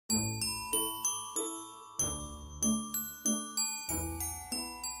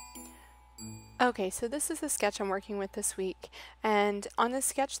Okay, so this is the sketch I'm working with this week, and on this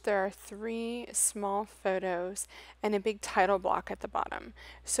sketch there are three small photos and a big title block at the bottom.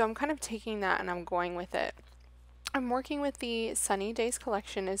 So I'm kind of taking that and I'm going with it. I'm working with the Sunny Days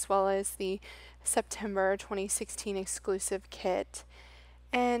collection as well as the September 2016 exclusive kit.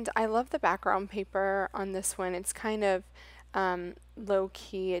 And I love the background paper on this one. It's kind of low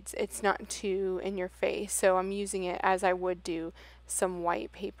key. It's not too in your face. So I'm using it as I would do some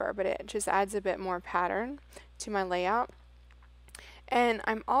white paper, but it just adds a bit more pattern to my layout. And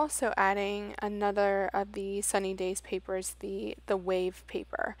I'm also adding another of the Sunny Days papers, the wave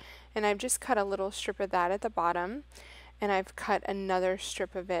paper. And I've just cut a little strip of that at the bottom, and I've cut another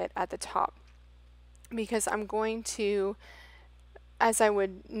strip of it at the top because I'm going to, as I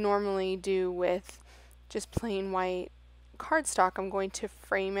would normally do with just plain white cardstock, I'm going to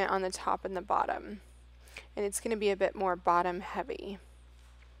frame it on the top and the bottom. And it's going to be a bit more bottom heavy.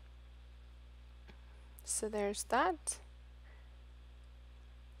 So there's that.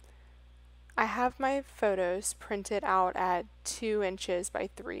 I have my photos printed out at 2 inches by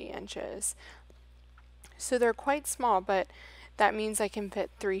 3 inches. So they're quite small, but that means I can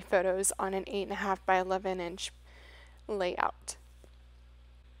fit 3 photos on an 8.5 by 11 inch layout.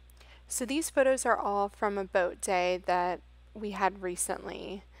 So these photos are all from a boat day that we had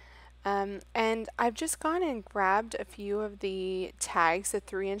recently. And I've just gone and grabbed a few of the tags, the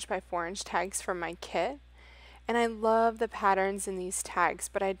 3 inch by 4 inch tags from my kit. And I love the patterns in these tags,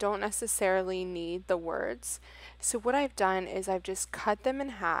 but I don't necessarily need the words. So what I've done is I've just cut them in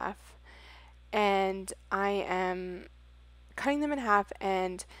half, and I am cutting them in half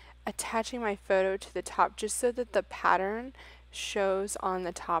and attaching my photo to the top just so that the pattern shows on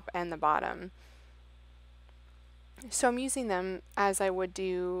the top and the bottom. So I'm using them as I would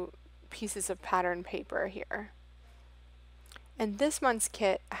do pieces of pattern paper here. And this month's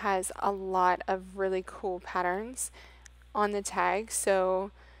kit has a lot of really cool patterns on the tag,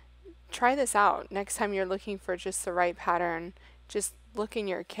 so try this out. Next time you're looking for just the right pattern, just look in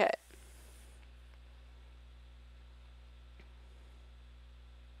your kit.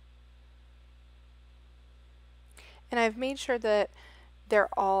 And I've made sure that they're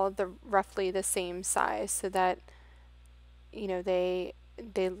all roughly the same size so that they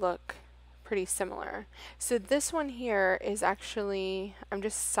look pretty similar. So this one here is actually, I'm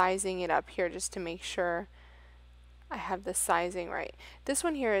just sizing it up here just to make sure I have the sizing right. This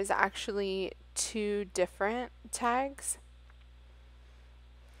one here is actually 2 different tags.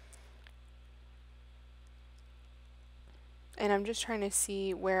 And I'm just trying to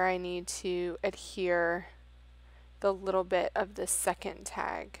see where I need to adhere the little bit of the second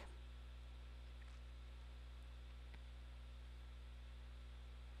tag.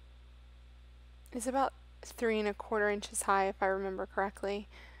 It's about 3¼ inches high if I remember correctly.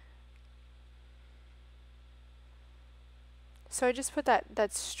 So I just put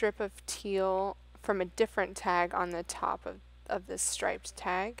that strip of teal from a different tag on the top of this striped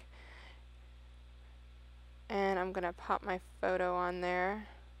tag. And I'm going to pop my photo on there.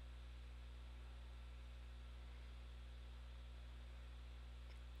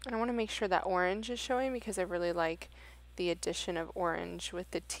 And I want to make sure that orange is showing because I really like the addition of orange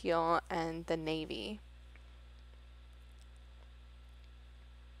with the teal and the navy.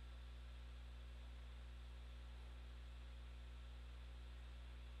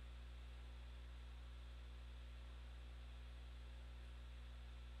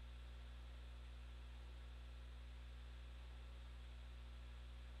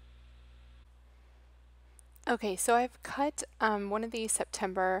 Okay, so I've cut one of these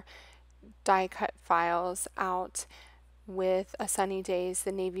September die cut files out with a Sunny Days,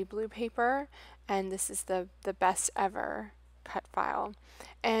 the navy blue paper, and this is the best ever cut file.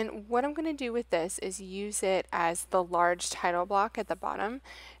 And what I'm going to do with this is use it as the large title block at the bottom.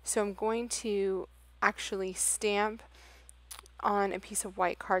 So I'm going to actually stamp on a piece of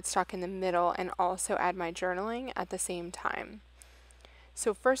white cardstock in the middle and also add my journaling at the same time.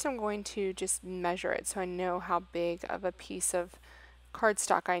 So first I'm going to just measure it so I know how big of a piece of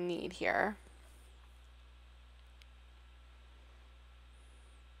cardstock I need here.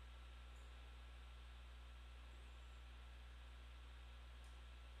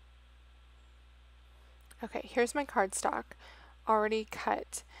 Okay, here's my cardstock already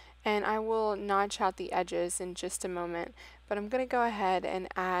cut, and I will notch out the edges in just a moment, but I'm going to go ahead and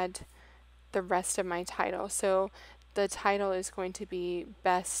add the rest of my title. So the title is going to be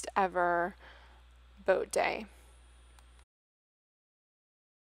Best Ever Boat Day.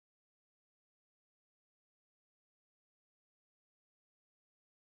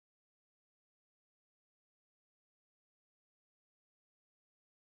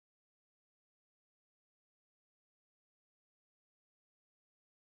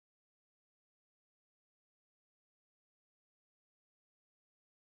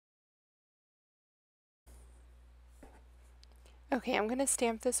 Okay, I'm going to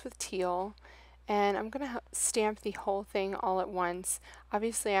stamp this with teal, and I'm going to stamp the whole thing all at once.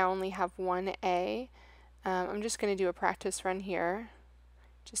 Obviously I only have one A. I'm just going to do a practice run here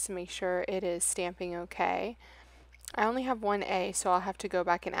just to make sure it is stamping okay. I only have one A, so I'll have to go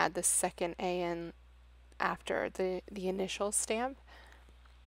back and add the second A in after the initial stamp.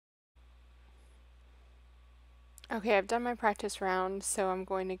 Okay, I've done my practice round, so I'm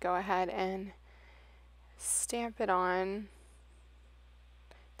going to go ahead and stamp it on.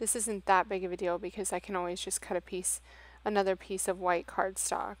 This isn't that big of a deal because I can always just cut another piece of white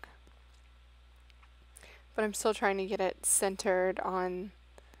cardstock. But I'm still trying to get it centered on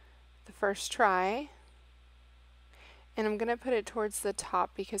the first try. And I'm going to put it towards the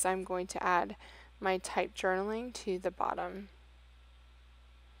top because I'm going to add my type journaling to the bottom.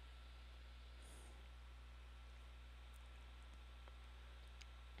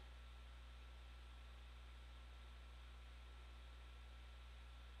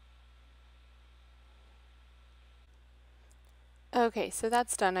 Okay, so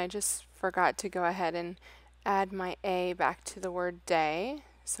that's done. I just forgot to go ahead and add my A back to the word day.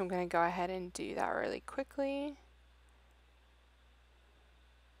 So I'm going to go ahead and do that really quickly.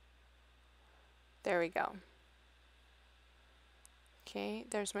 There we go. Okay,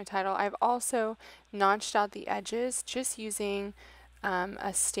 there's my title. I've also notched out the edges just using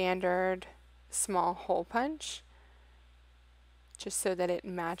a standard small hole punch, just so that it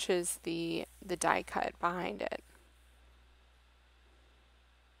matches the die cut behind it.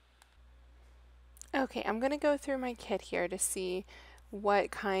 Okay, I'm going to go through my kit here to see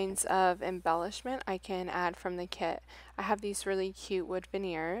what kinds of embellishment I can add from the kit. I have these really cute wood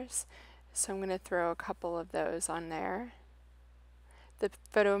veneers, so I'm going to throw a couple of those on there. The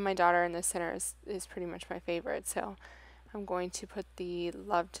photo of my daughter in the center is pretty much my favorite, so I'm going to put the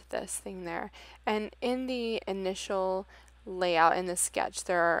loved this thing there. And in the initial layout in the sketch,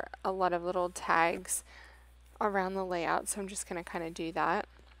 there are a lot of little tags around the layout, so I'm just going to kind of do that.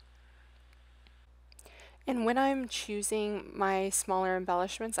 And when I'm choosing my smaller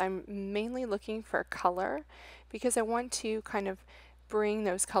embellishments, I'm mainly looking for color because I want to kind of bring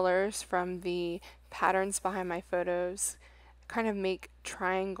those colors from the patterns behind my photos, kind of make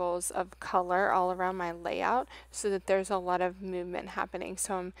triangles of color all around my layout so that there's a lot of movement happening.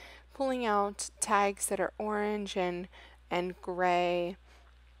 So I'm pulling out tags that are orange and gray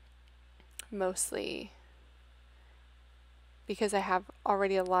mostly, because I have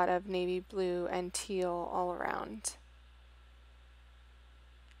already a lot of navy blue and teal all around.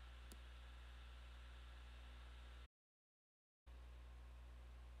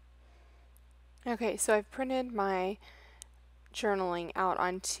 Okay, so I've printed my journaling out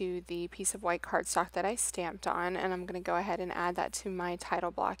onto the piece of white cardstock that I stamped on, and I'm going to go ahead and add that to my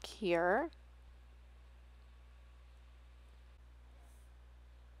title block here.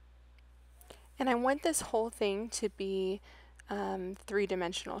 And I want this whole thing to be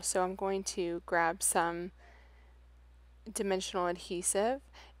three-dimensional, so I'm going to grab some dimensional adhesive.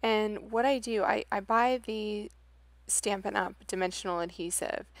 And what I do, I buy the Stampin' Up! Dimensional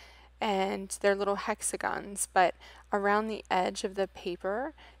adhesive, and they're little hexagons, but around the edge of the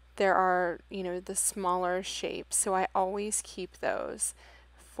paper there are, you know, the smaller shapes, so I always keep those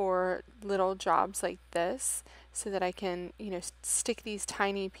for little jobs like this so that I can, you know, stick these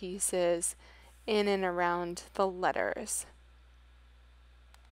tiny pieces in and around the letters.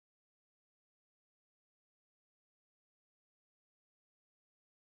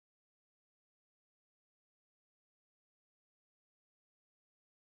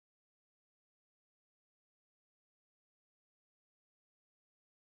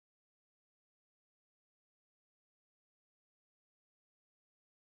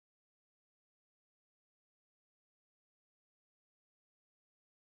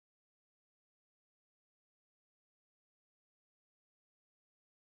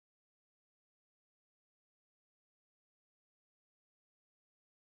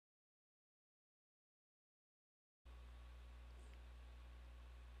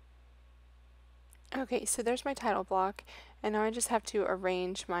 Okay, so there's my title block, and now I just have to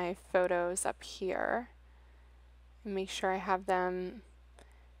arrange my photos up here and make sure I have them,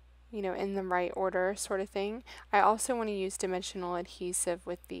 you know, in the right order, sort of thing. I also want to use dimensional adhesive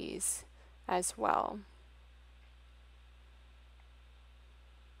with these as well.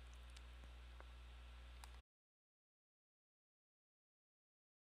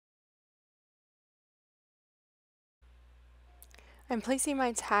 I'm placing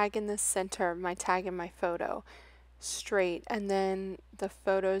my tag in the center, my tag in my photo, straight, and then the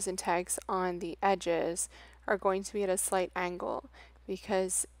photos and tags on the edges are going to be at a slight angle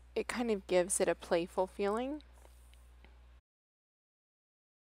because it kind of gives it a playful feeling.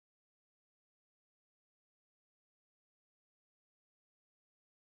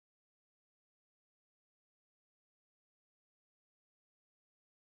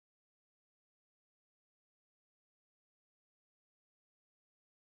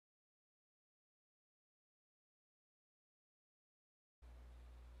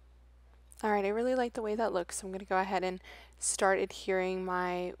 Alright, I really like the way that looks, so I'm going to go ahead and start adhering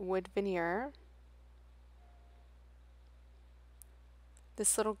my wood veneer.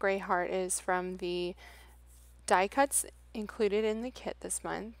 This little gray heart is from the die cuts included in the kit this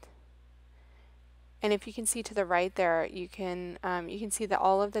month. And if you can see to the right there, you can see that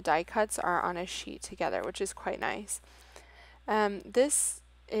all of the die cuts are on a sheet together, which is quite nice. This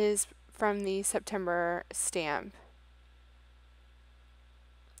is from the September stamp.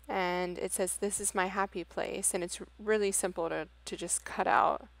 And it says, "This is my happy place," and it's really simple to just cut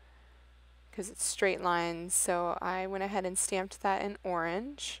out because it's straight lines. So I went ahead and stamped that in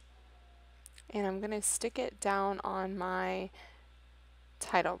orange, and I'm going to stick it down on my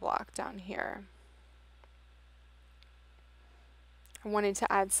title block down here. I wanted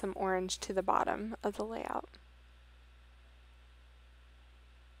to add some orange to the bottom of the layout.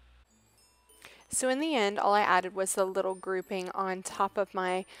 So in the end, all I added was the little grouping on top of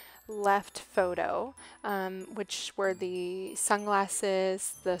my left photo, which were the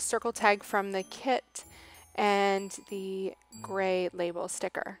sunglasses, the circle tag from the kit, and the gray label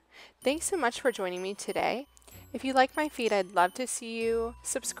sticker. Thanks so much for joining me today. If you like my feed, I'd love to see you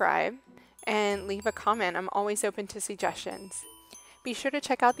subscribe and leave a comment. I'm always open to suggestions. Be sure to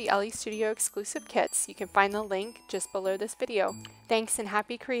check out the Elle Studio exclusive kits. You can find the link just below this video. Thanks and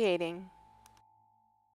happy creating!